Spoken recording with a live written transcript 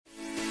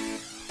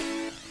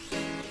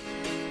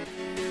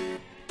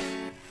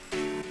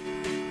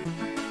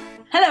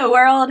Hello,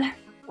 world.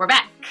 We're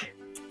back.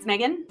 It's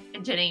Megan.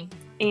 And Jenny.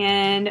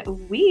 And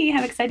we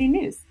have exciting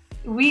news.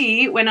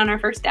 We went on our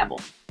first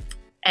dabble.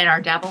 And our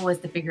dabble was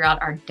to figure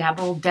out our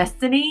dabble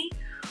destiny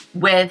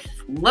with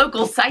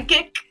local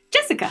psychic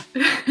Jessica.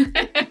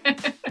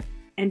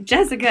 And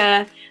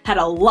Jessica had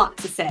a lot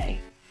to say.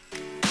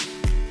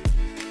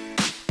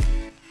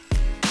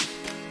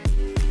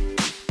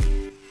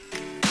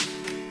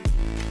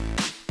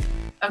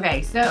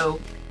 Okay, so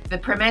the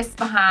premise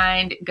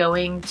behind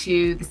going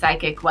to the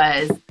psychic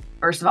was,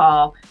 first of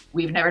all,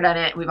 we've never done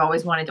it. We've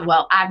always wanted to.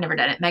 Well, I've never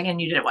done it. Megan,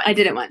 you did it once. I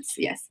did it once,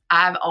 yes.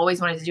 I've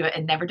always wanted to do it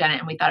and never done it.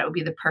 And we thought it would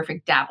be the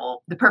perfect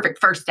dabble, the perfect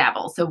first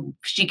dabble. So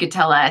she could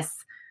tell us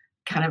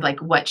kind of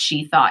like what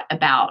she thought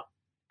about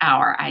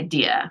our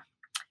idea.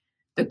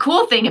 The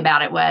cool thing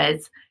about it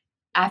was,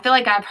 I feel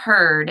like I've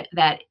heard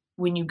that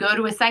when you go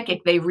to a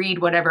psychic, they read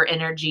whatever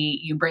energy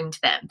you bring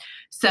to them.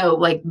 So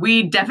like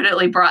we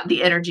definitely brought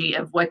the energy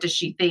of what does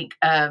she think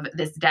of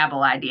this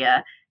dabble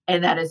idea.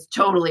 And that is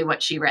totally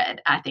what she read,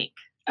 I think.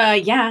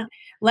 Yeah.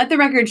 Let the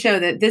record show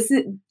that this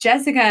is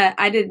Jessica.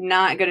 I did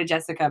not go to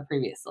Jessica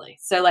previously.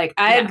 So like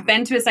I had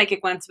been to a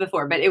psychic once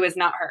before, but it was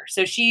not her.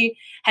 So she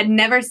had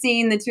never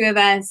seen the two of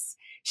us.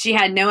 She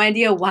had no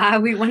idea why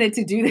we wanted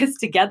to do this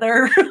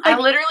together. I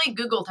literally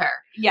Googled her.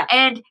 Yeah.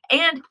 And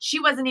she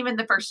wasn't even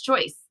the first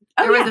choice.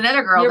 There was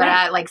another girl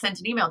I like sent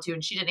an email to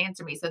and she didn't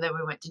answer me. So then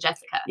we went to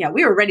Jessica. Yeah,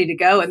 we were ready to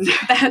go. And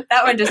that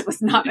one just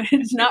was not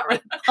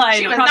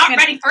replying. She was not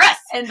ready for us.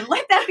 And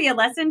let that be a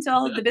lesson to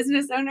all of the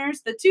business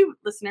owners, the two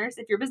listeners.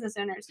 If you're business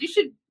owners, you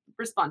should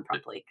respond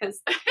promptly because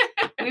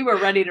we were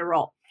ready to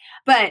roll.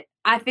 But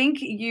I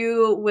think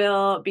you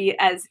will be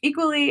as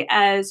equally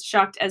as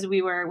shocked as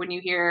we were when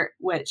you hear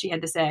what she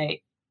had to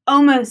say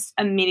almost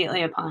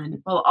immediately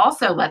upon. We'll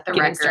also let the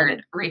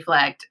record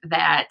reflect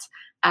that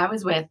I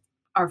was with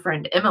our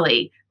friend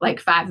Emily like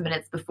 5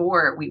 minutes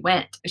before we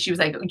went. She was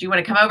like, do you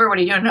want to come over? What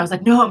are you doing? And I was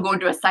like, no, I'm going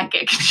to a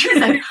psychic. She was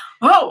like,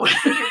 oh,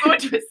 you're going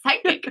to a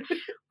psychic?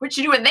 What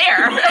you doing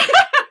there?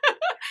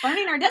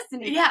 Learning our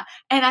destiny. Yeah.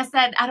 And I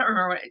said, I don't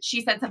remember what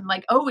she said, something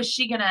like, oh, is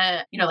she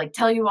gonna, like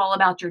tell you all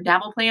about your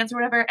dabble plans or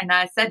whatever? And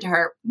I said to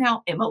her,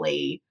 now,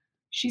 Emily,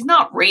 she's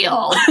not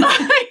real.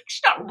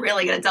 She's not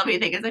really gonna tell me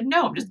anything. I said,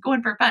 no, I'm just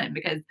going for fun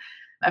because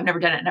I've never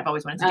done it and I've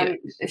always wanted to do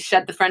it.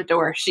 Shut the front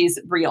door. She's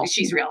real.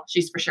 She's real.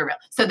 She's for sure real.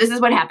 So this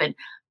is what happened.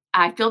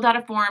 I filled out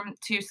a form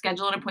to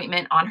schedule an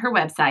appointment on her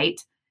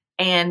website.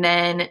 And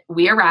then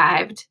we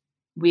arrived.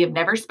 We have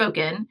never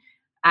spoken.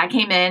 I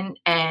came in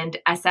and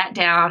we sat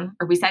down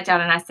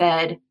and I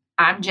said,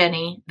 I'm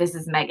Jenny. This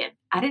is Megan.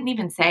 I didn't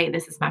even say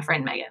this is my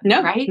friend Megan.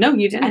 No, right? No,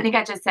 you didn't. I think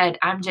I just said,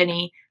 I'm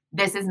Jenny.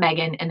 This is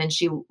Megan. And then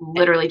she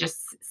literally just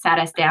sat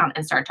us down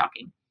and started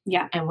talking.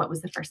 Yeah. And what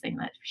was the first thing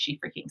that she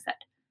freaking said?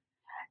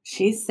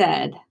 She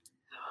said,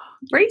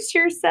 brace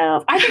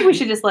yourself. I think we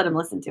should just let him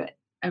listen to it.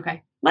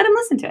 Okay. Let him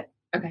listen to it.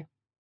 Okay.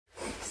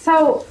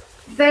 So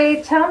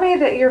they tell me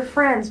that you're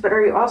friends, but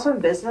are you also in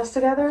business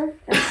together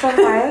in some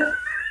way?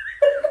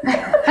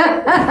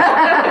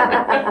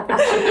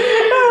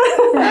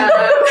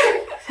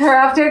 We're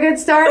off to a good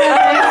start.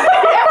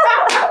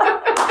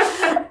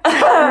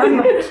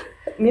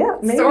 Yeah,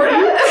 maybe. Sort of.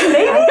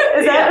 Maybe?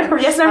 Is that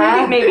yes or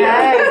maybe? Maybe.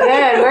 Okay,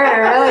 good. We're at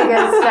a really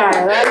good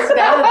start. Let's go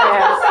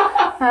there.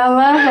 I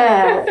love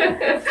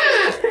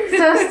it.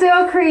 So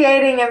still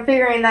creating and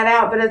figuring that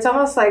out, but it's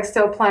almost like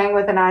still playing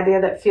with an idea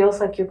that feels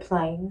like you're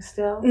playing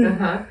still.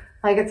 Uh-huh.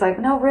 Like it's like,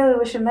 no, really,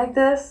 we should make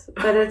this.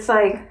 But it's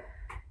like,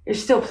 you're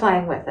still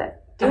playing with it.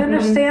 Do you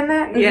understand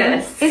that?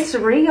 Yes. It's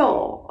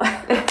real.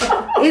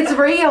 It's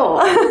real.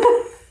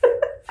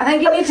 I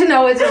think you need to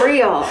know it's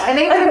real. And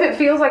even if it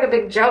feels like a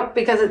big joke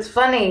because it's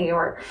funny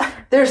or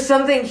there's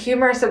something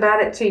humorous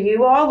about it to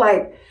you all,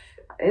 like,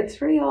 it's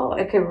real.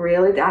 It could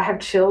really, I have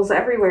chills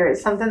everywhere.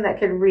 It's something that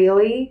could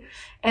really,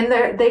 and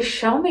they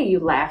show me you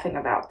laughing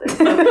about this.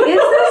 Like, is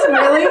this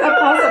really a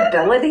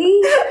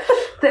possibility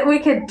that we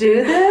could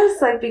do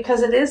this? Like,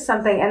 because it is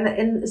something.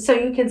 And so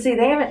you can see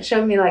they haven't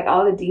shown me like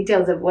all the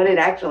details of what it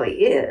actually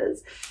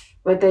is.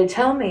 But they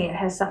tell me it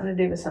has something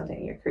to do with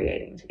something you're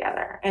creating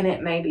together. And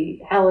it may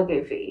be hella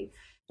goofy.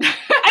 I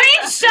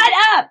mean, shut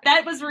up.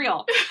 That was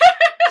real.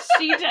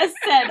 She just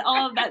said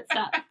all of that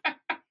stuff.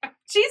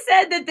 She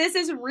said that this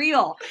is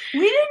real.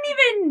 We didn't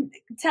even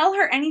tell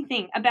her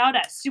anything about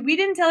us. We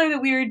didn't tell her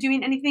that we were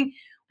doing anything.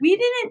 We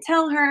didn't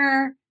tell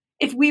her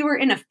if we were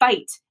in a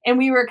fight and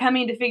we were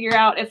coming to figure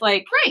out if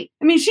like, right.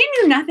 I mean, she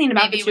knew nothing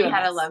about maybe the two we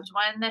had of us. a loved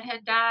one that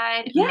had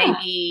died. Yeah.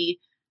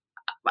 Maybe,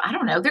 I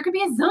don't know. There could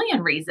be a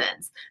zillion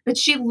reasons. But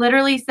she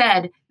literally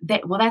said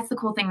that, well, that's the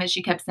cool thing that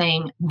she kept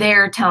saying.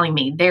 They're telling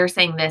me, they're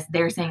saying this,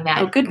 they're saying that.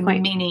 Oh, good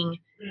point. Meaning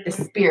the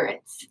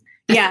spirits.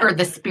 Yeah. Or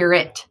the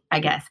spirit, I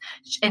guess.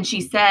 And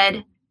she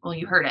said, well,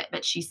 you heard it,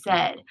 but she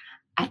said,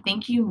 I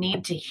think you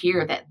need to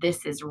hear that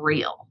this is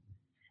real.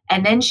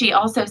 And then she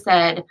also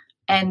said,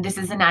 and this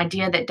is an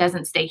idea that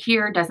doesn't stay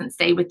here, doesn't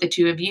stay with the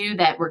two of you,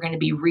 that we're going to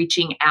be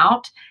reaching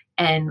out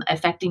and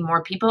affecting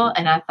more people.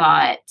 And I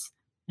thought,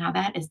 now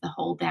that is the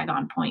whole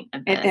daggone point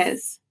of this. It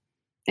is.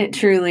 It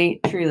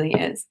truly, truly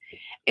is.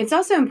 It's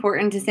also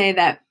important to say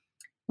that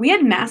we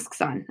had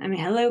masks on. I mean,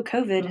 hello,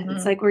 COVID. Mhm.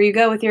 It's like where you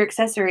go with your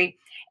accessory.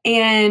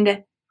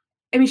 And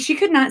I mean, she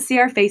could not see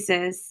our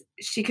faces.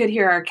 She could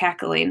hear our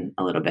cackling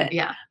a little bit.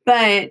 Yeah.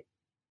 But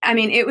I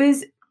mean, it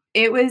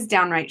was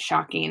downright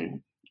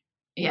shocking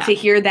Yeah. to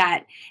hear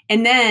that.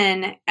 And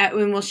then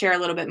when we'll share a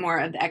little bit more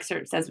of the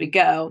excerpts as we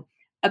go,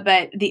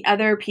 but the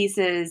other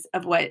pieces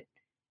of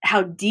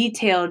how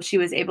detailed she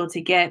was able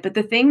to get. But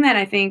the thing that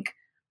I think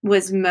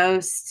was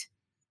most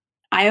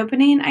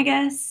eye-opening, I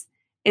guess,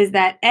 is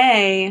that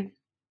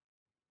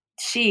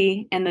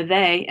she and the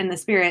they and the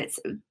spirits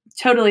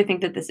totally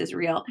think that this is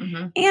real.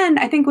 Mm-hmm. And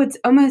I think what's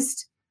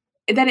almost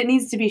that it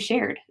needs to be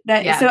shared.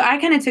 So I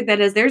kind of took that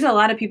as there's a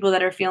lot of people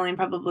that are feeling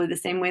probably the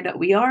same way that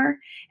we are,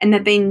 and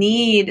that they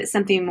need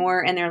something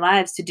more in their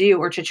lives to do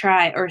or to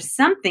try or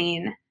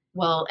something.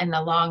 Well, and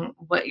along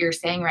what you're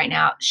saying right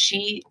now,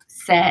 she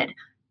said,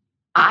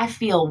 I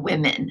feel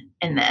women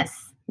in this.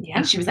 Yeah.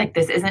 And she was like,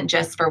 this isn't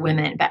just for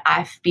women, but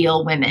I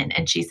feel women.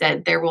 And she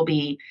said there will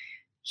be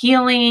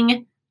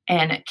healing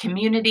and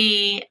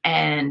community.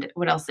 And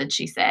what else did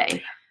she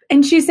say?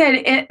 And she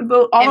said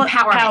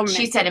empowerment.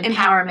 She said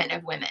empowerment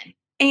of women.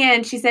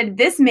 And she said,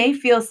 this may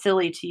feel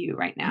silly to you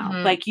right now.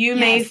 Mm-hmm. Like you Yes,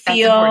 may that's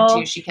feel, important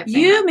too. She kept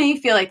saying you that. may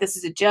feel like this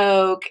is a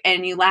joke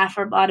and you laugh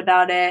a lot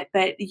about it,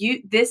 but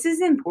this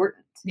is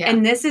important. Yeah.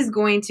 And this is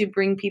going to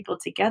bring people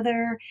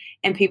together,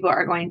 and people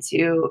are going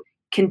to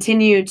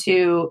continue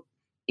to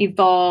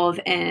evolve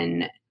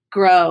and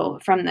grow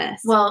from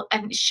this. Well,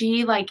 and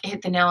she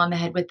hit the nail on the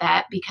head with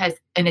that, because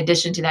in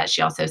addition to that,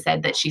 she also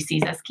said that she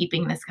sees us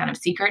keeping this kind of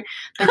secret.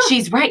 But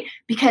she's right,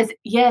 because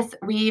yes,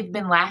 we've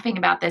been laughing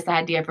about this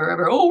idea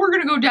forever. Oh, we're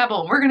going to go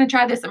dabble and we're going to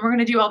try this and we're going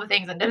to do all the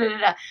things and da da da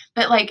da.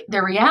 But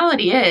the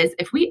reality is,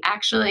 if we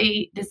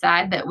actually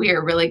decide that we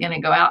are really going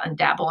to go out and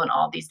dabble in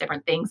all these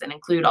different things and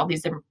include all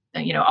these different,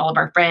 all of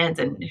our friends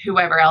and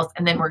whoever else,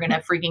 and then we're going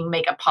to freaking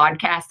make a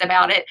podcast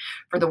about it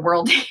for the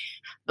world.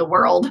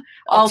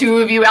 All two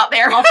of you out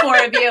there, all four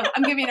of you.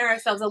 I'm giving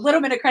ourselves a little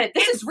bit of credit.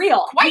 This is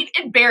real. Quite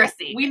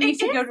embarrassing. We need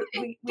to go to.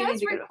 It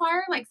does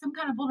require some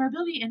kind of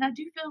vulnerability, and I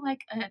do feel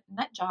like a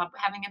nut job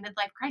having a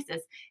midlife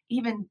crisis.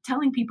 Even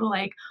telling people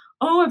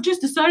oh, I've just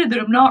decided that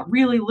I'm not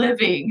really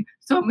living,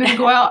 so I'm going to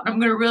go out and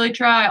I'm going to really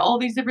try all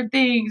these different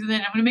things, and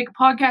then I'm going to make a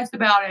podcast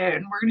about it,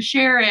 and we're going to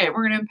share it.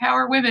 We're going to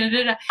empower women.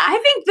 I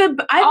think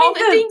all the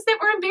things that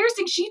were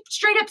embarrassing, she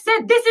straight up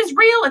said, "This is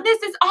real and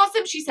this is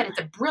awesome." She said it's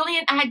a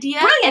brilliant idea,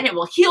 and it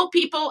will heal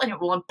people and it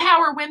will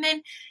empower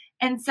women.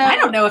 And so I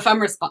don't know if I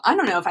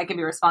don't know if I can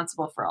be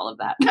responsible for all of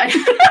that. That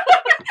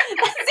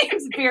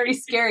seems very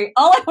scary.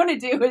 All I want to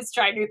do is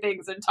try new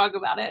things and talk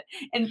about it,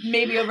 and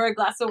maybe over a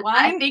glass of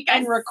wine. I think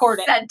record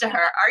it. Said to her,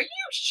 "Are you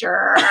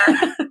sure? Are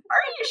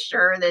you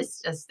sure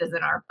this just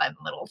isn't our fun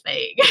little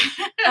thing?"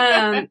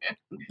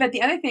 But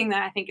the other thing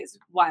that I think is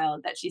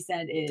wild that she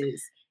said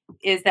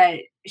is that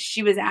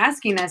she was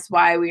asking us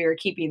why we are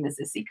keeping this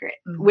a secret,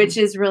 mm-hmm. which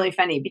is really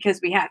funny,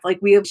 because we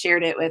have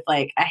shared it with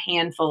a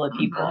handful of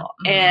people,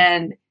 mm-hmm.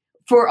 and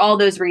for all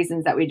those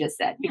reasons that we just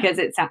said, because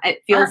it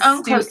feels our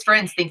own close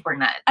friends think we're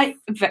nuts.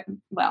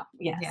 Well,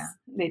 yes,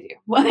 they do.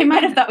 Well, they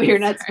might have thought we were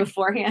nuts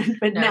beforehand,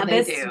 but now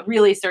this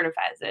really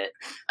certifies it.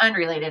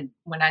 Unrelated,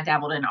 when I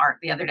dabbled in art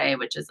the other day,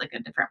 which is a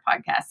different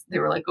podcast, they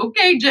were like,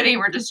 "Okay, Jenny,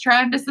 we're just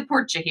trying to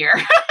support you here."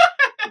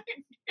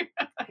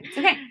 It's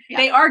okay. Yeah.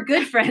 They are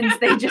good friends.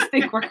 They just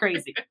think we're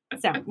crazy.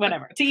 So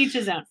whatever. To each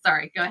his own.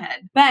 Sorry, go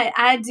ahead. But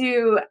I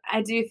do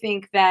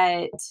think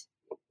that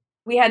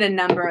we had a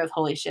number of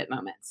holy shit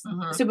moments.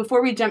 Mm-hmm. So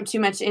before we jump too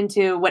much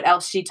into what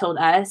else she told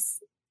us,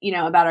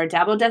 about our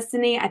dabble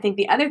destiny, I think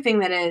the other thing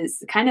that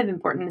is kind of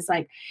important is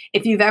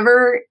if you've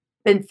ever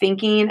been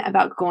thinking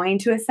about going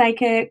to a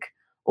psychic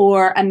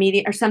or a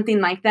medium or something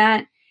like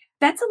that,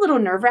 that's a little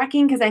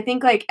nerve-wracking, because I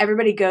think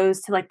everybody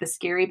goes to the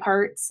scary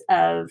parts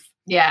of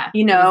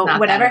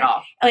whatever.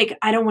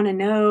 I don't want to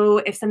know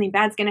if something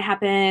bad's going to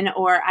happen,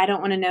 or I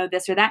don't want to know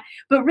this or that.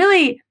 But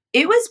really,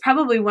 it was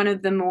probably one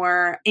of the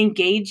more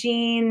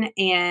engaging,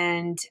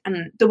 and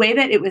the way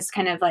that it was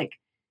kind of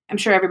I'm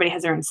sure everybody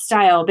has their own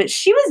style, but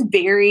she was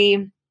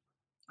very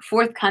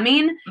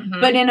forthcoming,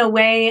 mm-hmm. but in a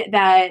way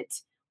that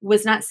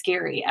was not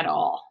scary at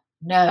all.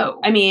 No.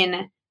 I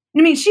mean,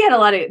 she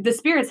had the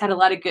spirits had a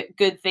lot of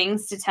good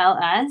things to tell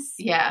us.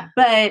 Yeah.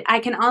 But I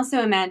can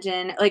also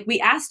imagine, we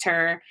asked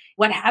her,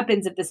 what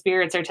happens if the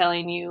spirits are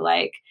telling you,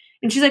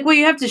 and she's like, well,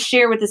 you have to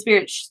share what the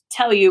spirits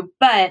tell you,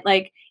 but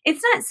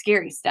it's not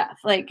scary stuff.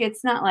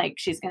 It's not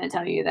she's going to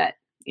tell you that,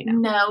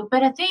 No,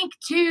 but I think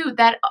too,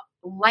 that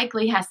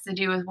likely has to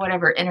do with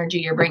whatever energy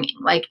you're bringing.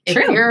 If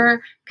True.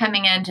 You're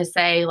coming in to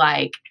say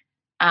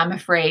I'm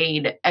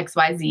afraid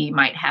XYZ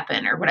might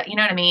happen or what, you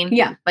know what I mean?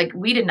 Yeah.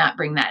 We did not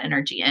bring that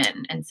energy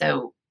in. And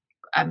so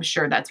I'm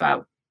sure that's why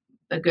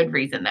a good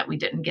reason that we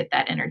didn't get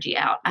that energy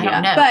out. I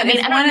don't know. But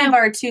if one of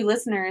our two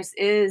listeners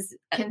is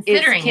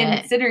considering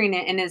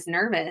it and is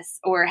nervous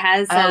or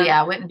has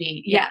wouldn't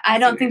be. Yeah, I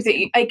don't think that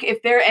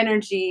if their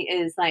energy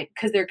is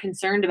because they're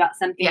concerned about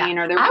something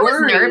or they're worried. I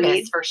was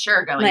nervous for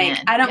sure going in.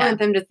 I don't want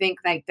them to think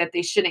that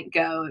they shouldn't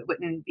go. It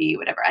wouldn't be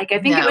whatever. I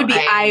think it would be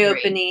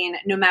eye-opening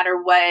no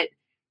matter what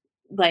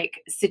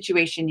like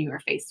situation you were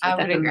faced with I at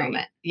would the agree.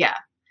 moment. Yeah.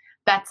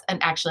 That's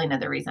actually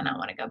another reason I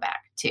want to go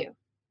back too.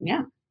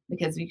 Yeah.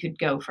 Because we could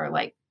go for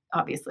like,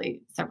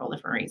 obviously several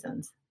different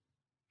reasons.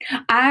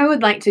 I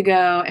would like to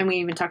go, and we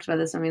even talked about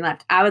this when we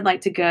left. I would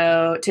like to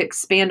go to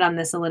expand on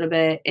this a little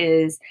bit.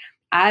 Is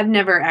I've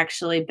never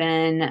actually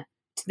been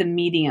to the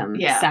medium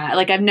side.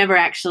 Like I've never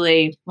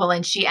actually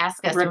and she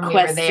asked us when we were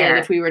requested there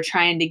if we were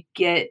trying to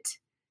get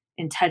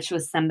in touch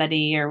with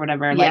somebody or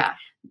whatever.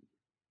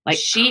 Like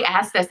she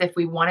asked us if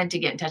we wanted to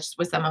get in touch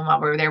with someone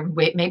while we were there.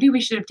 Maybe we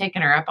should have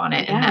taken her up on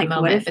it in that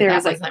moment. What if but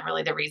that wasn't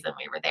really the reason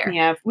we were there.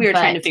 Yeah, we were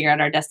trying to figure out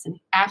our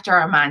destiny. After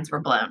our minds were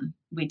blown,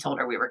 we told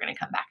her we were going to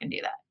come back and do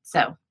that.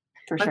 So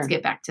let's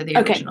get back to the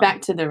original. Okay,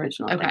 back to the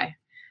original. Okay. Thing.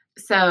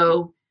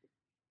 So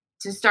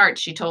to start,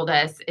 she told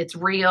us it's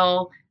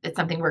real. It's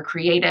something we're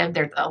creative.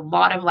 There's a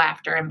lot of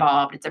laughter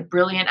involved. It's a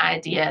brilliant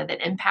idea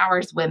that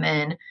empowers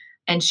women.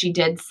 And she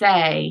did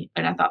say,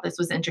 and I thought this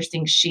was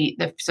interesting.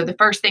 So the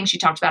first thing she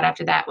talked about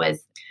after that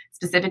was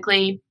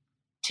specifically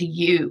to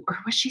you, or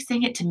was she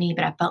saying it to me?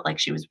 But I felt like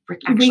she was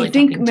actually talking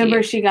to you.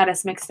 Remember, she got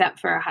us mixed up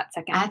for a hot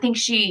second. I think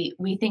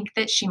we think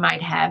that she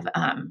might have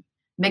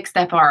mixed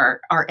up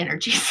our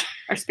energies,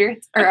 our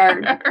spirits, or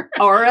our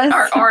auras,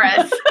 our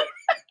auras.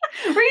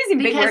 We're using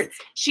big words.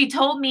 She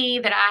told me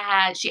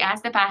that she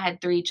asked if I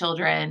had 3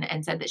 children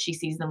and said that she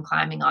sees them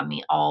climbing on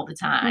me all the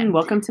time.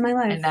 Welcome to my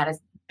life. And that is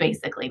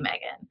basically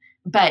Megan.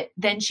 But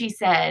then she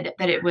said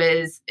that it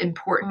was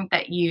important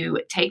that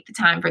you take the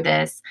time for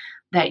this,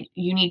 that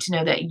you need to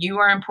know that you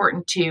are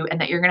important too,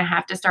 and that you're going to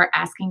have to start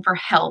asking for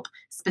help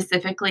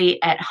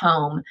specifically at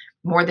home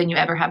more than you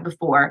ever have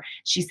before.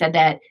 She said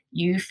that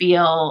you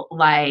feel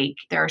like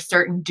there are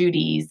certain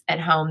duties at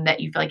home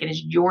that you feel like it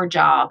is your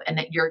job and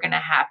that you're going to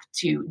have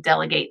to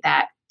delegate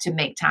that to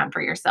make time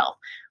for yourself,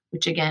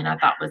 which again, I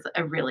thought was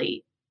a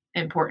really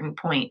important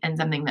point and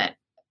something that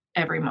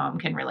every mom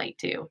can relate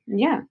to.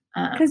 Yeah.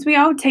 Because we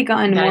all take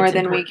on more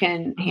than we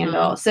can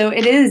handle. So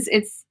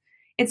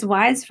it's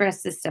wise for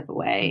us to step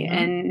away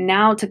and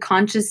now to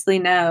consciously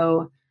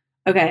know,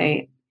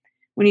 okay,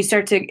 when you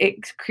start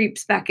it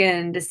creeps back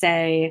in to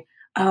say,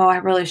 oh, I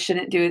really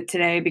shouldn't do it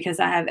today because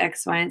I have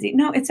X, Y, and Z.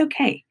 No, it's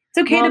okay. It's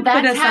okay to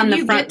put us on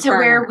the front to burner.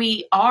 Where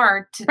we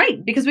are.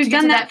 Right. Because we've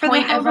done that for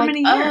however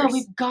many years. Oh,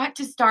 we've got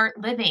to start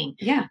living.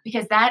 Yeah.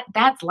 Because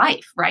that's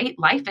life, right?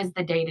 Life is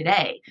the day to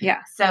day.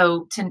 Yeah.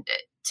 So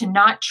to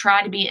not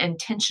try to be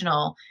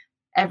intentional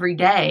every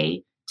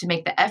day to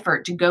make the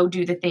effort to go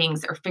do the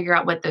things or figure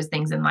out what those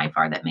things in life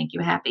are that make you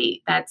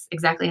happy. That's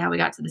exactly how we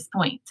got to this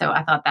point. So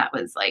I thought that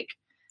was like,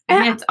 I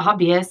mean, it's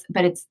obvious,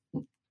 but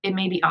it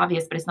may be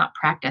obvious, but it's not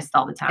practiced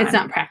all the time. It's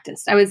not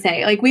practiced. I would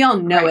say, like, we all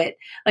know it.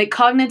 Like,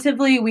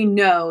 cognitively, we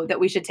know that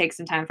we should take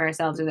some time for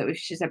ourselves or that we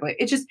should step away.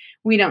 It's just,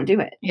 we don't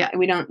do it. Yeah.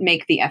 We don't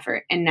make the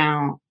effort. And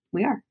now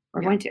we're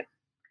going to.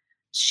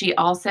 She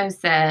also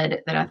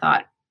said that I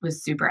thought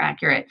was super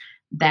accurate,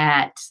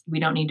 that we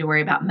don't need to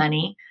worry about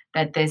money,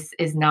 that this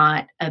is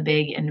not a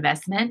big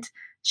investment.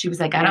 She was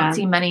like, I don't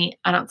see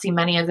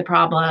money as a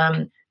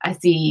problem. I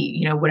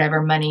see,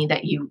 whatever money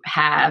that you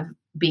have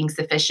being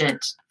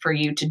sufficient for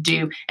you to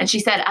do. And she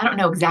said, I don't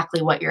know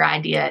exactly what your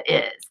idea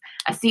is.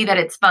 I see that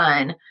it's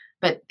fun,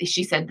 but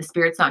she said the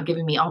Spirit's not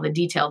giving me all the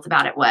details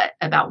about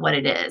what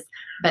it is,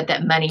 but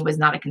that money was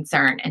not a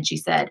concern. And she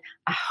said,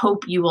 I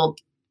hope you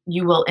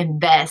will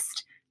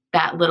invest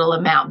that little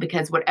amount,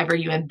 because whatever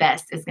you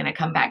invest is going to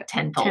come back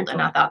tenfold.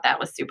 And I thought that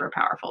was super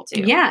powerful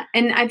too. Yeah.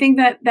 And I think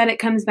that it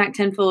comes back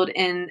tenfold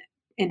in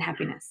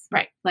happiness.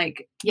 Right.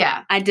 Like,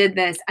 yeah, I did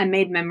this, I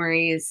made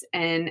memories,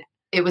 and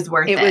it was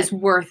worth it. It was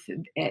worth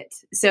it.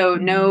 So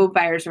no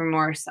buyer's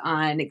remorse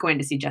on going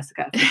to see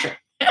Jessica for sure.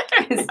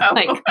 It's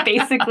like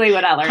basically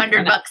what I learned.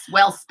 $100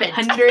 well spent.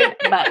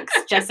 $100,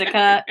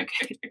 Jessica.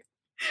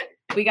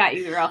 We got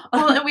you, girl.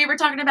 Well, and we were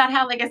talking about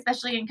how, like,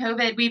 especially in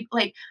COVID, we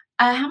like,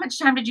 how much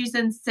time did you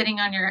spend sitting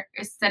on your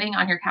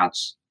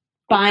couch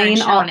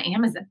buying on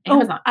Amazon?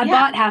 I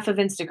bought half of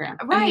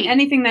Instagram. Right. I mean,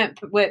 anything that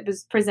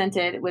was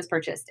presented was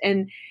purchased,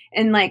 and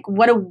like,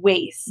 what a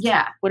waste.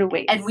 Yeah, what a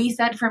waste. And we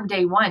said from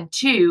day one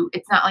too,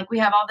 it's not like we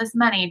have all this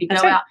money to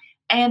go out.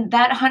 And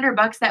that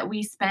 $100 that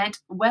we spent,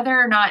 whether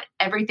or not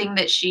everything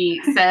that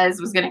she says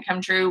was going to come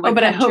true,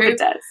 but I hope it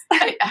does.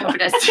 I hope it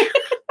does too.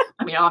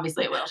 I mean,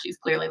 obviously it will. She's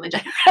clearly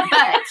legit,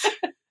 but.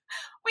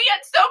 We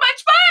had so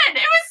much fun.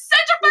 It was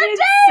such a fun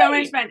day. So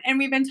much fun. And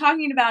we've been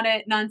talking about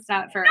it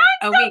nonstop for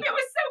a week. It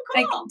was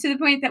so cool. Like, to the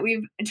point that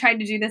we've tried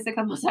to do this a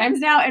couple of times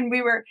now, and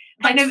we were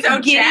kind of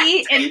so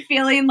giddy jacked. and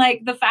feeling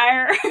like the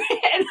fire,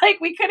 and like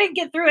we couldn't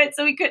get through it,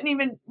 so we couldn't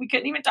even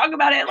talk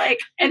about it,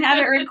 like, and have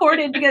it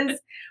recorded, because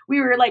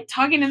we were like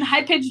talking in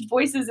high-pitched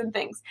voices and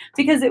things,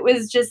 because it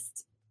was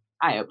just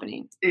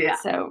eye-opening. Yeah.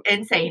 So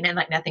insane, and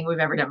like nothing we've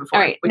ever done before.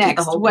 All right, which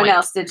next. Is the whole what point.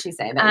 else did she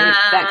say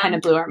that kind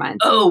of blew our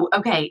minds? Oh,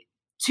 okay.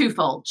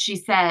 Twofold. She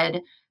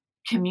said,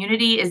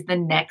 community is the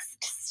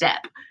next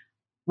step.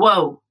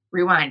 Whoa,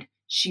 rewind.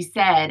 She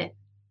said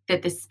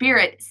that the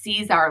Spirit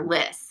sees our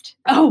list.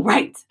 Oh,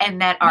 right.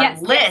 And that our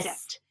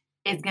list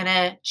is going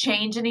to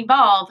change and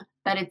evolve,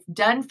 but it's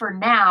done for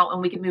now, and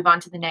we can move on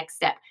to the next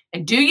step.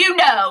 And do you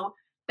know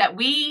that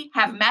we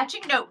have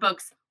matching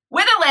notebooks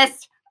with a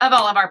list of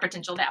all of our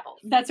potential dabbles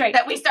That's right.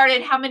 that we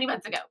started how many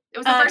months ago? It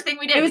was the first thing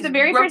we did. It was the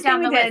very first thing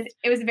we did. List.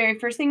 It was the very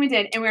first thing we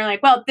did. And we were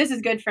like, well, this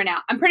is good for now.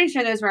 I'm pretty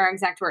sure those were our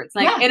exact words.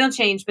 Like, Yeah. it'll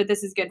change, but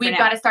this is good for We've now.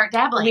 got to start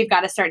dabbling. We've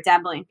got to start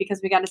dabbling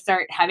because we got to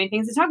start having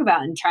things to talk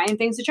about and trying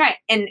things to try.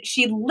 And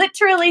she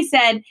literally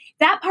said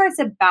that part's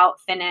about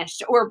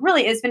finished, or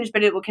really is finished,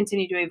 but it will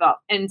continue to evolve.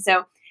 And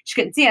so she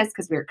couldn't see us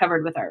because we were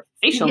covered with our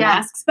facial Yeah.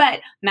 masks,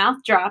 but mouth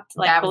dropped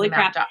like, That was holy a mouth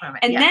crap. drop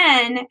moment. And Yeah.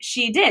 then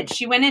she did.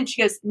 She went in.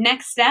 She goes,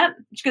 next step.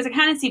 She goes, I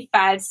kind of see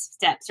 5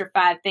 steps or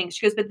 5 things.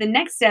 She goes, but the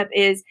next step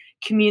is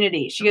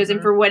community. She goes,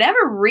 and Mhm. for whatever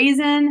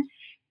reason,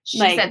 She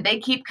like, said they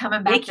keep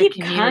coming back they to keep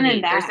community.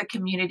 coming There's a back.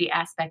 community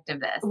aspect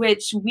of this.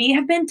 which we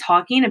have been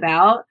talking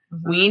about,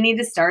 Mhm. we need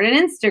to start an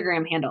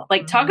Instagram handle.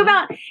 Like, talk Mhm.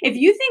 about, if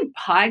you think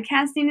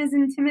podcasting is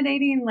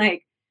intimidating,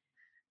 like,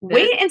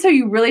 wait until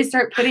you really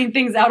start putting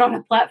things out on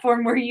a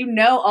platform where you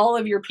know all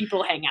of your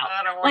people hang out.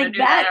 I don't want to Like, do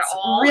that at that's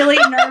all. really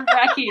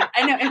nerve-wracking.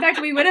 I know. In fact,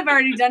 we would have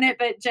already done it,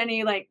 but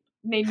Jenny, like,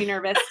 made me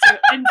nervous too.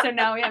 And so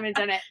now we haven't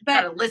done it.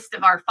 Got But a list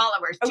of our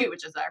followers too,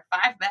 which is our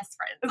 5 best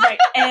friends. right.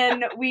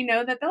 And we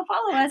know that they'll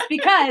follow us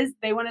because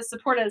they want to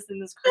support us in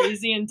this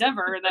crazy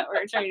endeavor that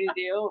we're trying to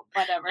do,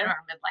 whatever. In our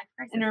midlife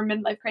crisis. In our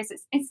midlife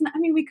crisis. It's not, I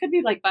mean, we could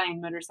be like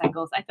buying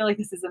motorcycles. I feel like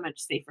this is a much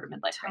safer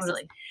midlife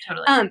crisis.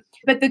 Totally.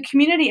 But the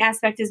community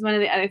aspect is one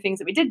of the other things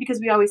that we did because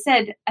we always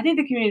said, I think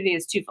the community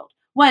is twofold.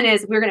 One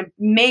is we're going to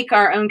make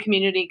our own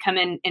community come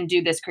in and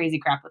do this crazy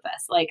crap with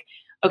us. Like,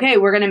 okay,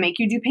 we're going to make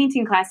you do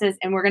painting classes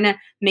and we're going to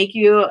make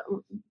you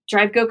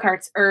drive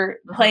go-karts or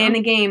play in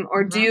a game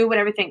or do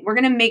whatever thing. We're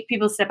going to make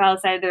people step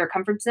outside of their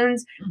comfort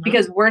zones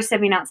because we're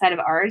stepping outside of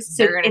ours.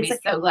 So they're going to be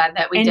so glad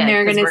that we and did.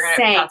 they're 'cause gonna we're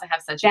say, about to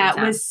have such a that good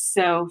time. was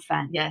so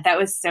fun. Yes. That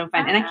was so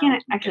fun. And I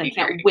can't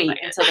Very wait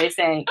excited. until they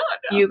say, Oh,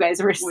 no. you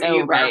guys were We so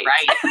were right.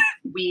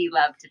 We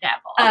love to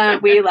dabble.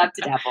 We love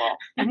to dabble.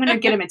 I'm going to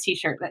get him a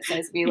t-shirt that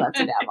says we love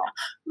to dabble.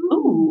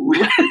 Ooh.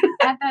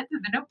 Add that to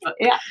the notebook.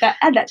 Yeah,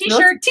 add that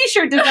T-shirt.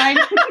 T-shirt design.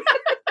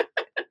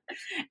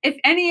 If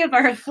any of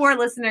our 4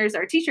 listeners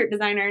are t-shirt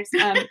designers,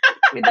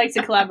 we'd like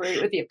to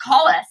collaborate with you.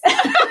 Call us.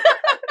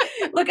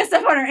 Look us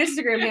up on our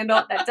Instagram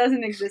handle that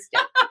doesn't exist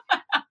yet.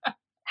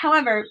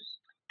 However,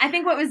 I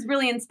think what was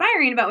really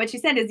inspiring about what she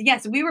said is,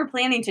 yes, we were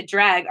planning to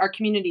drag our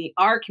community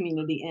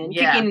in,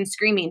 Yeah. kicking and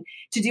screaming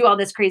to do all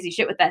this crazy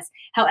shit with us.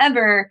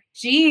 However,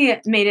 she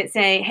made it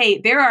say, hey,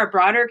 there are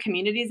broader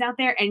communities out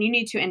there and you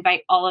need to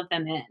invite all of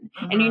them in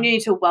and you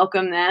need to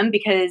welcome them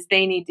because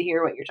they need to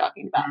hear what you're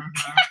talking about.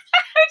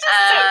 Which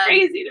is so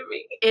crazy to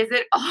me. Is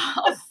it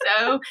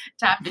also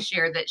time to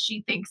share that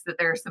she thinks that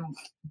there are some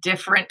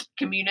different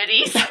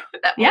communities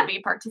that Yeah. will be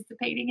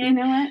participating You in?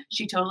 know what?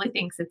 She totally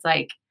thinks it's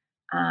like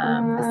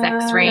the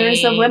sex ring.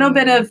 There's a little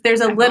bit of, feel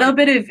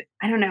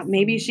I don't know,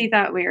 maybe she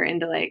thought we were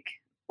into like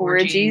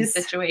orgies orgies.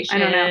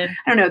 situation. I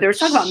don't know. There was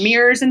talk about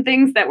mirrors and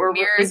things that were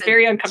Mirrors was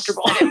very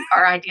uncomfortable.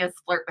 Our ideas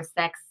flirt with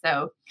sex,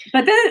 so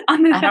But then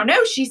on the I don't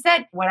know. She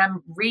said what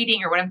I'm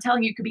reading or what I'm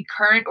telling you could be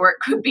current or it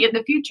could be in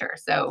the future.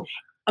 So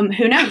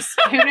who knows?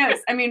 Who knows?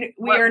 I mean,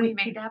 we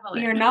may dabble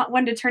are in. not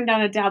one to turn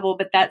down a dabble,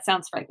 but that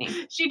sounds frightening.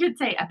 She did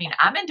say, I mean,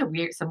 I'm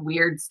into some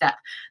weird stuff,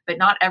 but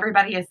not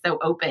everybody is so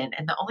open.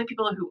 And the only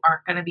people who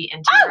aren't going to be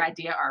into your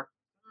idea are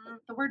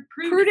the word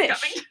prudish.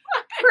 Prudish.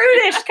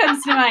 Prudish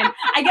comes to mind.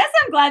 I guess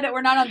I'm glad that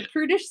we're not on the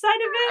prudish side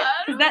of it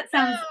because that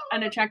sounds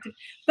unattractive.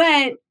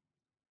 But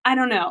I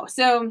don't know.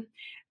 So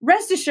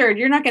rest assured,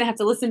 you're not going to have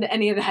to listen to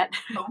any of that.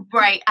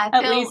 Right.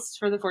 At least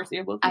for the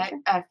foreseeable future.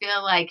 I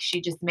feel like she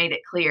just made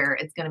it clear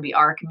it's going to be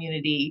our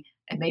community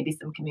and maybe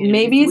some communities.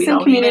 Maybe we some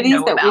don't even communities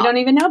know that we about. don't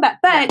even know about.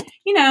 But,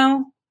 you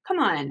know, come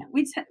on.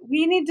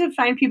 We need to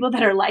find people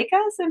that are like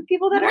us and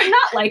people that are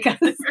not like us.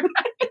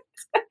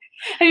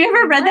 Have you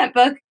ever read that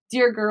book,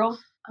 Dear Girl?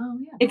 Oh,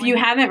 yeah. If you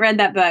haven't read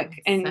that book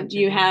and Such a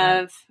you good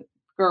have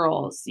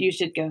girls, you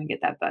should go and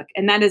get that book.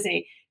 And that is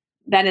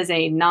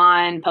a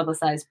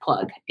non-publicized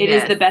plug. It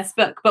is the best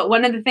book. But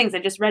one of the things, I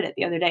just read it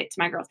the other day to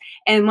my girls,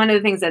 and one of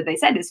the things that they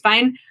said is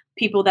find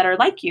people that are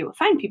like you.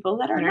 Find people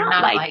that are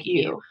not like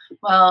you.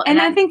 Well,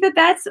 and I think that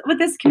that's what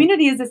this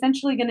community is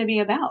essentially going to be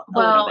about.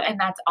 Well, and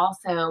that's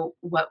also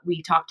what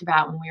we talked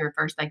about when we were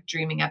first like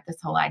dreaming up this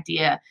whole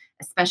idea,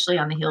 especially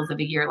on the heels of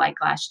a year like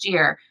last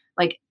year.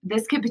 Like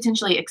this could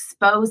potentially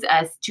expose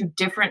us to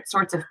different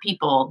sorts of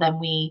people than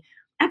we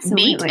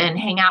meet and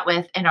hang out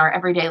with in our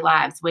everyday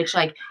lives, which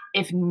like,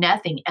 if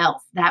nothing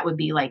else, that would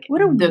be like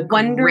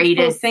the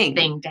greatest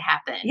thing to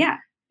happen. Yeah.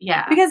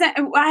 Yeah. Because I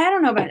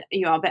don't know about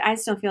you all, but I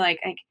still feel like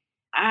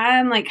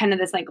I'm like kind of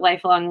this like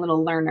lifelong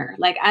little learner.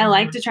 Like I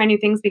like to try new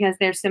things because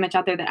there's so much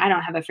out there that I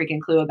don't have a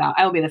freaking clue about.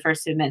 I will be the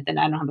first to admit that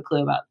I don't have a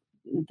clue about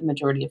the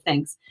majority of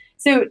things.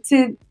 So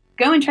to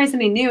go and try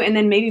something new and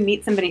then maybe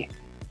meet somebody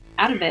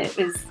out of it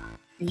is,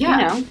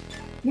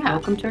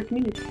 welcome to our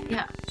community.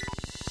 Yeah.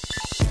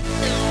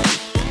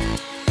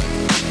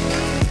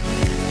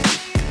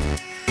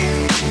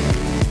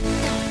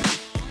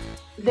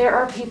 There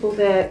are people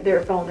that their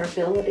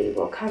vulnerability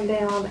will come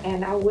down,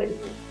 and I wouldn't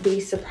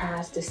be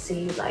surprised to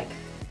see, like,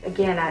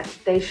 again,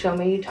 they show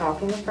me you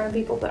talking in front of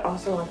people, but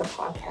also like a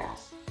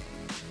podcast.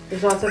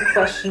 There's lots of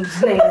questions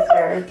and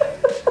answers.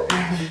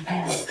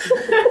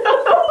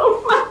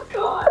 Oh my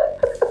God.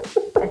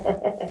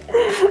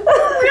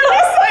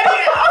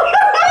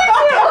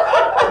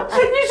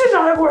 You should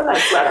not have worn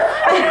that sweater.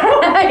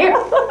 You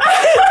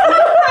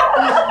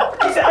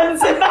should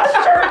unzip that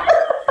shirt.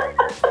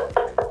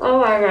 Oh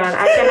my God,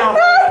 I cannot.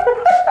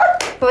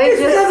 Please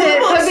just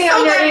put me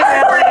on your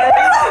email.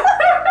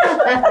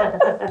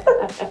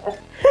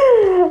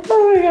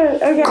 Oh my God.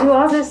 Okay.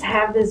 We'll just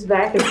have this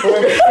back and forth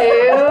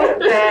too.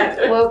 That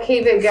we'll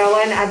keep it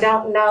going. I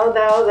don't know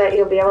though that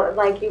you'll be able to,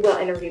 like, you will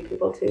interview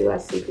people too. I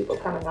see people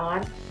coming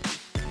on.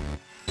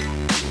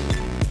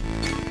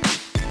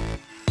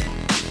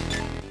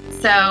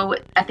 So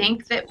I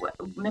think that,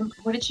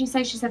 what did she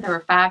say? She said there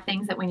were 5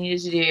 things that we needed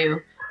to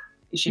do.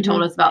 She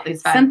told us about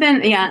these 5.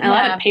 Something, yeah, a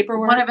lot of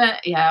paperwork. One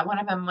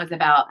of them was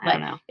about, I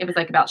don't know. It was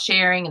like about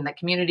sharing in the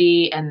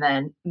community and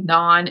then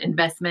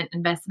non-investment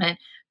investment.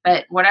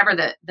 But whatever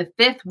the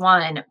 5th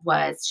one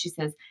was, she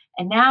says,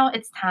 and now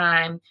it's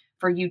time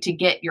for you to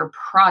get your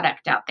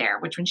product out there,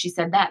 which when she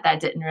said that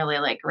didn't really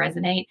like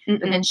resonate. But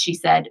then she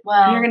said,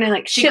 well, you're going to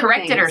like, she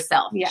corrected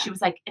herself. Yeah. She was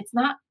like, it's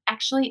not a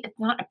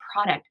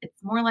product.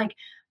 It's more like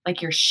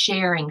you're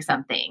sharing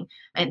something.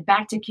 And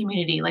back to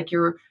community, like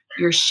you're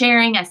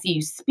sharing. I see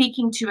you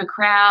speaking to a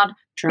crowd,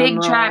 big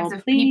tribes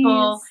of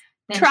people.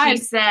 Then she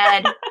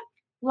said,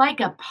 like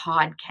a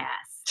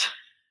podcast.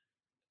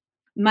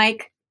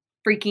 Mic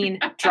freaking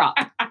drop.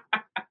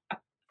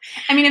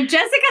 I mean, if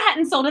Jessica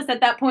hadn't sold us at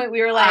that point, we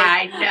were like,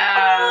 I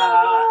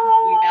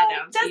know. We bow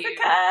down to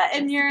Jessica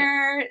and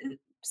your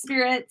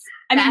spirits.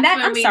 I That's mean, that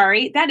when I'm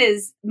sorry. That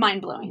is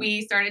mind blowing.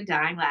 We started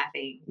dying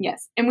laughing.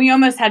 Yes. And we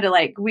almost had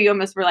to we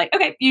almost were like,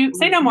 okay, you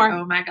say no more.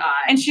 Oh my God.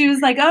 And she was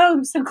like,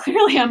 oh, so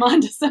clearly I'm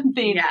onto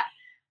something. Yeah.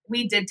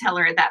 We did tell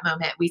her at that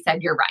moment, we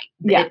said, you're right.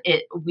 Yeah.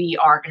 We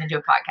are going to do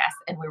a podcast.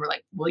 And we were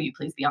like, will you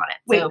please be on it?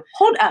 Wait, so,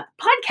 hold up.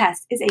 Podcast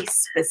is a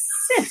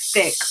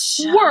specific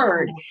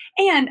word.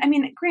 And I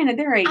mean, granted,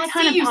 there are a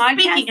ton of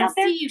podcasts out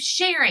there. I see you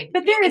sharing.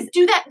 But there is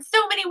do that in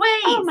so many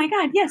ways. Oh my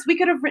God. Yes. We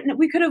could have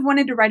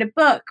wanted to write a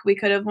book. We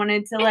could have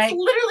wanted to It's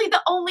literally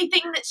the only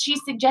thing that she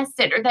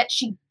suggested or that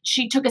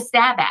she took a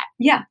stab at.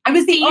 Yeah. It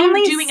was the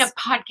only doing a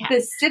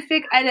podcast.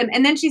 Specific item.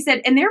 And then she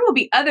said, and there will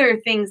be other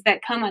things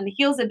that come on the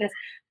heels of this.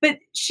 But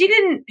she's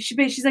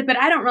like, but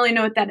I don't really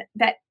know what that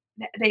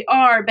they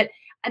are. But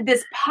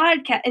this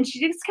podcast, and she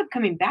just kept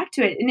coming back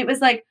to it. And it was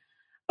like,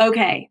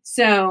 okay,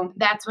 so.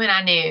 That's when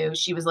I knew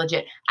she was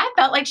legit. I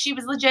felt like she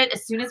was legit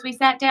as soon as we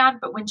sat down.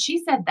 But when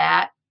she said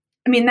that.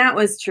 I mean, that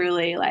was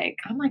truly like.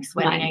 I'm like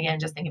sweating again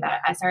just thinking about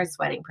it. I started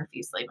sweating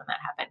profusely when that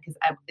happened because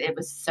it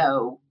was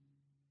so.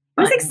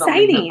 It was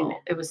exciting.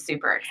 It was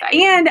super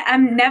exciting.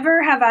 And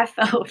never have I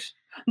felt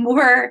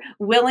more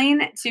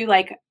willing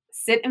to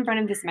sit in front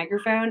of this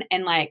microphone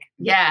and let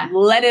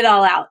it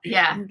all out.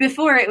 Yeah.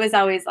 Before it was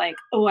always like,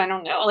 oh, I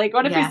don't know. Like,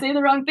 what if we say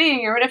the wrong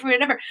thing or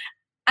whatever.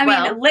 I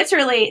mean,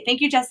 literally,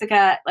 thank you,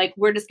 Jessica. Like,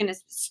 we're just going to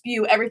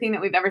spew everything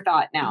that we've ever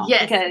thought now.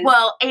 Yes.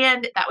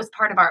 And that was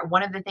part of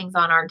one of the things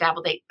on our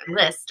Dabble Date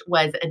list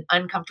was an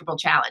uncomfortable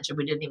challenge. And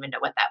we didn't even know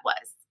what that was.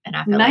 And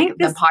I feel like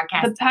the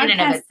podcast in and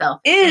of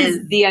itself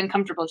is the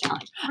uncomfortable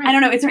challenge. Right. I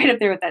don't know. It's right up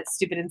there with that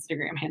stupid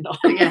Instagram handle.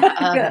 Yeah,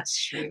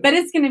 that's true. But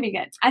it's going to be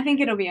good. I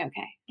think it'll be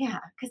okay. Yeah,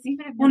 because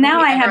even if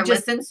now I have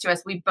listens to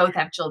us, we both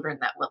have children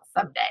that will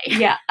someday.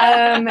 Yeah.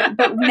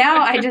 But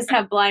now I just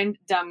have blind,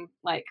 dumb,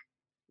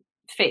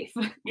 faith.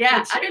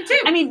 Yeah, I do too.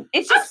 I mean,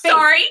 it's just faith.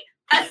 Sorry.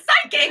 A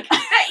psychic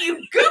that you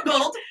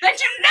Googled that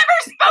you never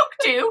spoke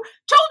to told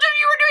you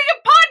you were doing a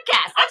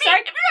podcast. I'm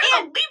sorry. If you're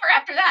going to leave her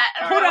after that,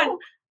 hold on.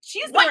 She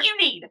used what you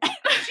need.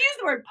 She used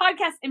the word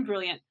podcast and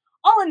brilliant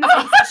all in the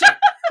same session.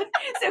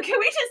 So can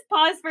we just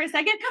pause for a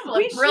second?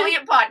 We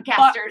brilliant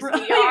podcasters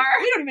we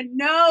are. We don't even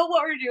know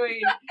what we're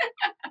doing.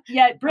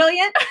 Yet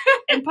brilliant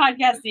and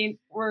podcasting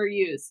were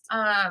used.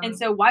 And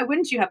so why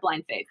wouldn't you have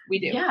blind faith? We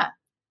do. Yeah.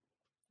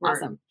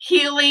 Awesome.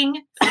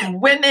 Healing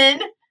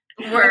women.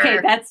 Okay,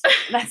 that's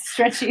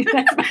stretchy.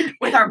 That's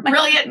with our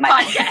brilliant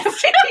podcast.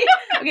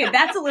 Okay,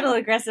 that's a little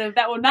aggressive.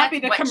 That will not be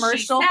the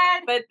commercial,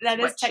 but that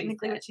is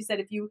technically what she said.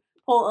 If you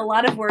pull a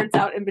lot of words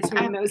out in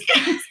between those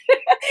things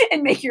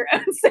and make your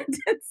own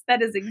sentence,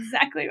 that is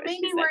exactly what she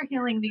said. Maybe we're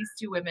healing these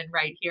two women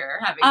right here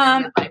having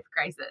a midlife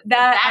crisis.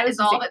 That is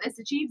all that this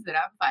achieves, and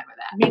I'm fine with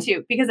that. Me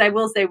too, because I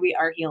will say we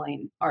are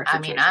healing our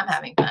situations. I mean, I'm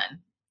having fun.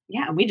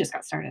 Yeah, we just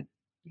got started.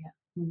 Yeah.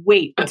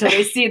 Wait until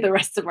they see the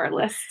rest of our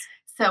list.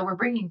 So we're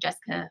bringing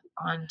Jessica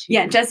on to.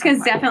 Yeah,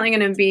 Jessica's definitely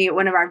going to be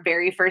one of our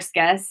very first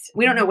guests.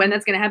 We don't know when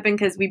that's going to happen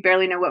because we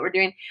barely know what we're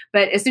doing.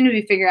 But as soon as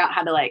we figure out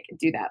how to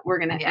do that, we're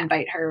going to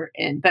invite her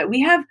in. But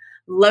we have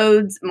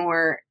loads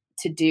more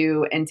to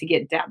do and to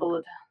get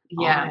dabbled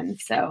on.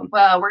 So,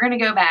 well, we're going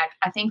to go back.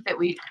 I think that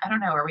I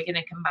don't know, are we going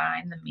to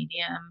combine the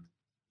medium?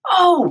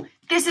 Oh,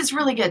 this is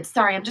really good.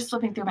 Sorry, I'm just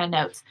flipping through my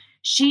notes.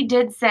 She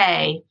did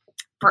say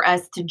for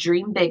us to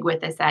dream big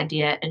with this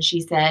idea. And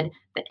she said,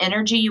 the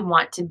energy you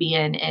want to be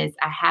in is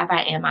I have,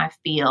 I am, I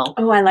feel.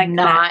 Oh, I like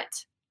not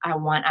that. I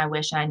want, I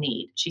wish, I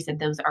need. She said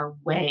those are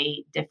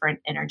way different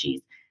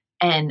energies.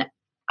 And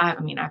I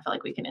mean, I feel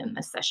like we can end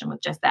this session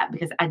with just that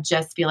because I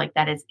just feel like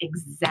that is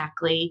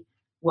exactly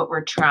what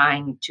we're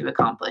trying to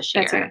accomplish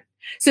here. That's right.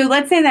 So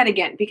let's say that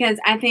again, because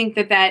I think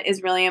that that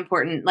is really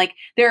important. Like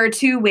there are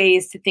two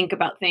ways to think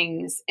about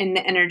things and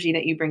the energy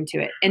that you bring to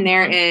it. And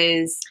there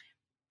is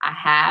I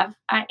have,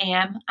 I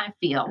am, I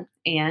feel,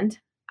 and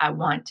I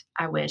want,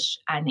 I wish,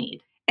 I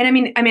need. And I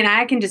mean,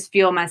 I can just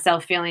feel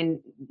myself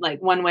feeling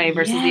like one way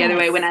versus the other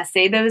way when I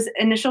say those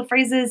initial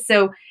phrases.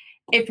 So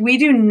if we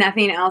do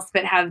nothing else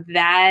but have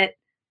that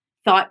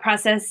thought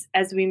process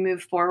as we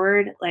move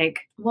forward, like,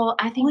 well,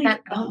 I think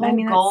that the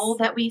whole goal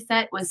that we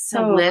set was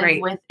to live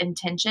with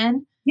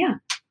intention. Yeah.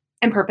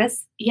 And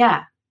purpose.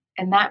 Yeah.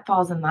 And that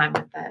falls in line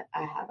with the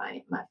I have,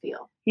 I am, I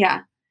feel.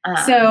 Yeah.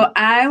 So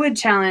I would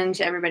challenge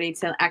everybody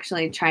to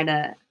actually try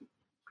to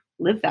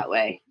live that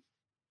way.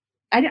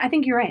 I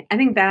think you're right. I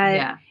think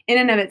that in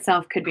and of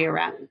itself could be a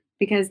wrap,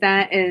 because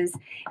that is,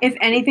 if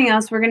anything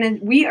else,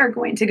 we are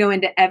going to go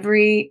into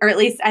every, or at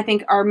least I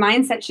think our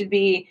mindset should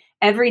be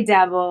every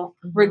dabble,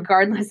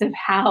 regardless of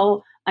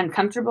how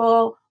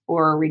uncomfortable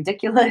or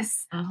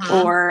ridiculous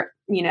or,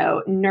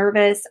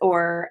 nervous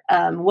or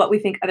what we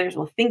think others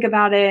will think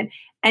about it.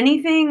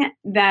 Anything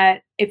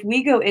that if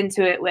we go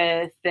into it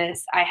with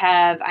this, I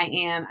have, I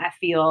am, I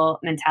feel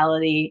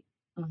mentality,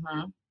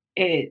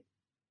 it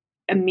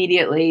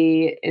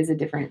immediately is a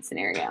different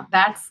scenario.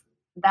 That's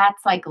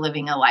like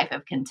living a life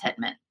of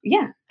contentment.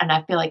 Yeah. And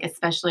I feel like,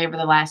 especially over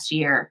the last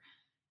year,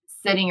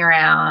 sitting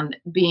around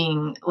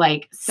being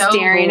like so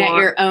staring bored. at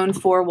your own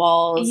four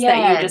walls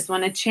that you just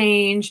want to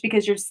change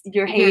because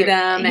you hate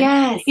them.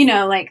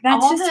 And, like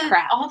that's all just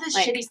crap. All the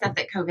shitty stuff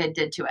that COVID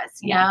did to us,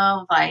 you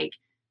know, like,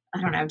 I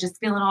don't know, just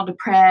feeling all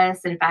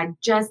depressed. And if I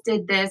just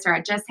did this or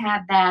I just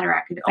had that,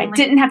 or I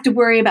didn't have to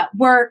worry about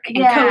work and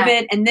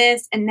COVID and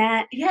this and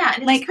that. Yeah.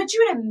 And it just puts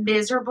you in a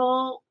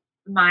miserable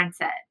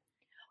mindset.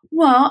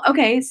 Well,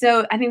 okay.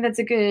 So I think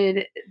that's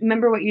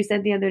remember what you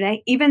said the other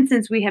day, even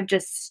since we have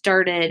just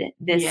started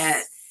this,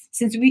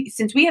 since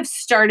we have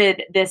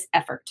started this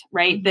effort,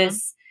 right?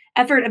 This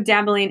effort of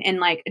dabbling in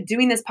like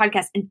doing this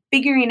podcast and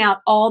figuring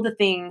out all the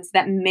things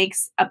that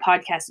makes a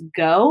podcast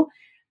go.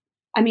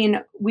 I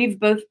mean, we've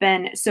both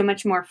been so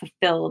much more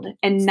fulfilled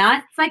and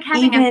not it's like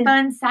having a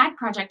fun side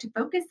project to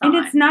focus on.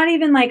 And it's not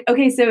even like,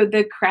 okay, so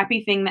the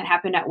crappy thing that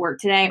happened at work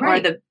today or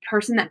the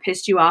person that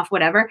pissed you off,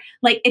 whatever,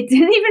 like it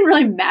didn't even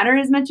really matter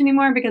as much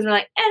anymore because we're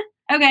like,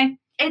 okay.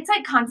 It's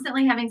like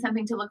constantly having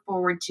something to look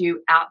forward to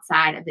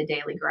outside of the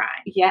daily grind.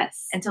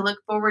 Yes. And to look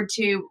forward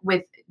to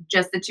with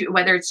just the two,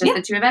 whether it's just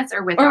the two of us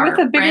or with our with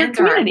a bigger friends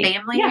community. Or our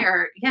family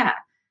or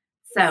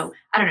So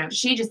I don't know.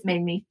 She just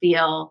made me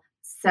feel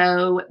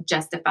so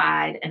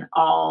justified and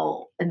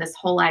all in this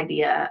whole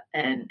idea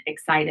and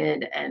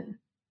excited and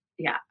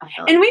I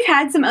feel like. And we've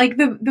had some like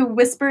the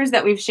whispers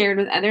that we've shared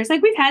with others,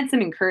 like we've had some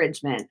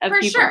encouragement of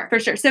people for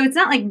sure. So it's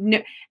not like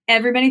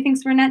everybody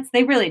thinks we're nuts.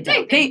 They really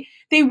don't.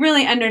 They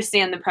really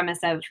understand the premise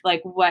of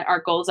like what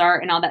our goals are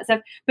and all that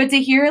stuff. But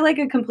to hear like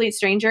a complete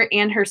stranger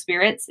and her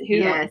spirits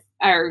who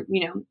are,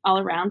 all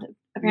around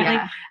apparently.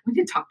 Yeah. We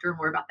can talk to her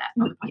more about that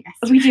on the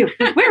podcast. We do.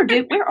 Where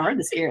are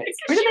the spirits?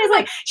 Where did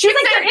they she was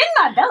like, they're in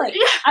my belly.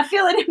 Yeah. I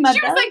feel it in my belly.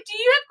 She was like, do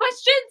you have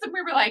questions? And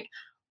we were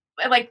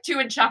like too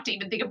in shock to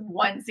even think of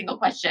one single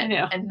question.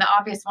 And the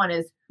obvious one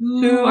is,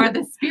 who are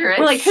the spirits?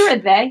 We're like, who are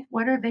they?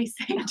 What are they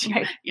saying to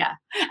you? Yeah.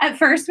 At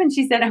first, when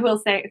she said, I will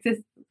say, it's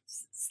a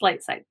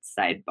slight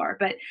sidebar,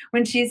 but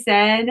when she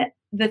said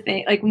the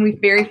thing, like when we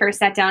very first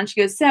sat down, she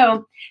goes,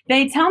 so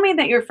they tell me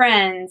that you're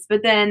friends,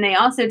 but then they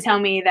also tell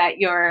me that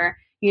you're,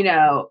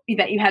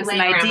 that you have some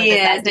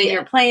ideas, that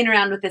you're playing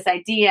around with this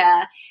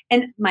idea.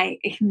 And my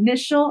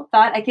initial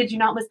thought, I kid you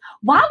not, was,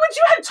 why would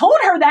you have told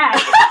her that?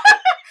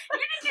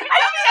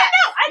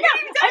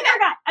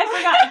 I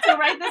forgot until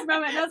right this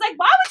moment. And I was like,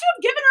 why would you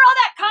have given her all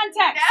that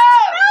context?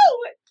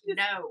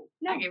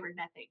 No. I gave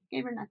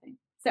her nothing.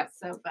 So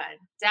fun.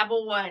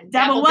 Dabble one.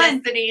 Dabble one.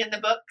 Destiny in the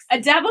books. A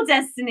dabble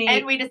destiny.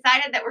 And we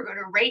decided that we're going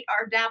to rate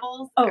our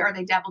dabbles. Oh. Are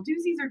they dabble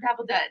doozies or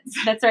dabble duds?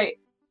 That's right.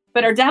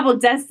 But our dabble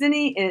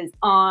destiny is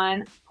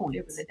on point.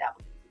 It was a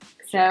dabble.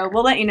 So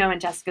we'll let you know when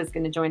Jessica's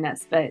going to join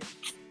us. But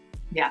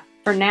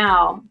for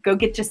now, go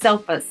get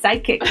yourself a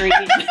sidekick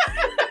reading.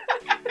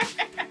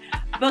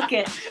 Book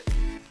it.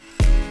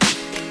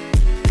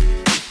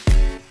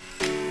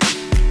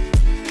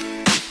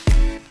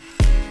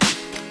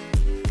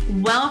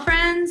 Well,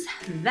 friends,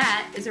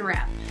 that is a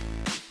wrap.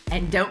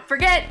 And don't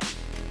forget,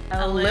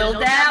 a little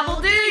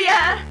dabble do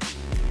ya.